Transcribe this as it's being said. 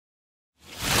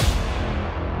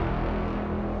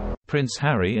Prince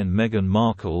Harry and Meghan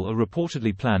Markle are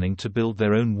reportedly planning to build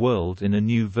their own world in a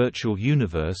new virtual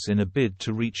universe in a bid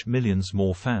to reach millions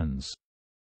more fans.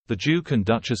 The Duke and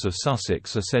Duchess of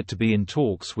Sussex are said to be in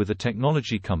talks with a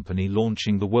technology company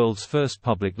launching the world's first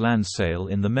public land sale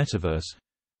in the metaverse,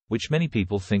 which many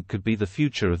people think could be the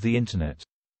future of the Internet.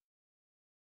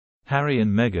 Harry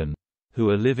and Meghan, who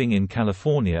are living in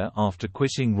California after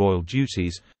quitting royal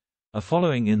duties, are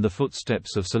following in the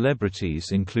footsteps of celebrities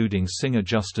including singer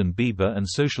Justin Bieber and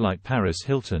socialite Paris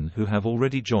Hilton, who have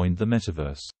already joined the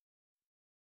metaverse.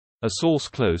 A source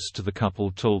close to the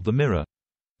couple told The Mirror,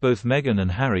 "Both Meghan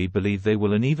and Harry believe they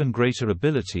will an even greater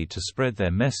ability to spread their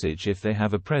message if they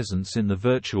have a presence in the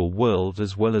virtual world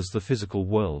as well as the physical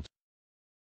world."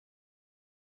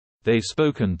 They've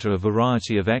spoken to a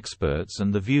variety of experts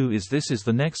and the view is this is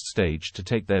the next stage to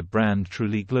take their brand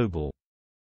truly global.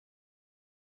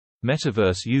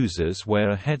 Metaverse users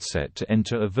wear a headset to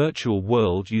enter a virtual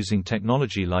world using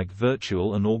technology like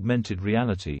virtual and augmented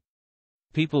reality.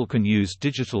 People can use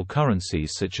digital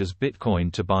currencies such as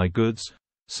Bitcoin to buy goods,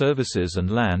 services and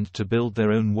land to build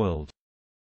their own world.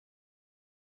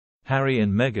 Harry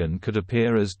and Meghan could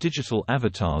appear as digital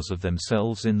avatars of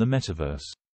themselves in the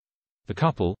metaverse. The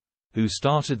couple, who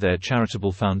started their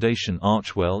charitable foundation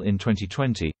Archwell in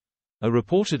 2020, are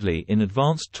reportedly in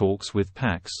advanced talks with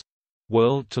PAX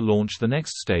World to launch the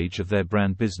next stage of their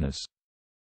brand business.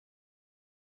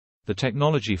 The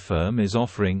technology firm is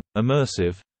offering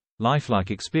immersive, lifelike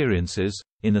experiences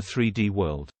in a 3D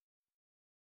world.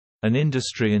 An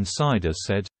industry insider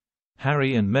said,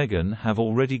 "Harry and Meghan have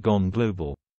already gone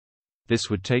global. This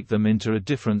would take them into a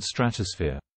different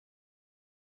stratosphere."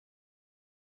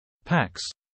 PAX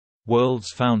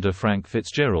World's founder Frank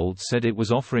Fitzgerald said it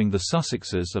was offering the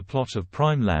Sussexes a plot of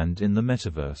prime land in the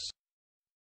metaverse.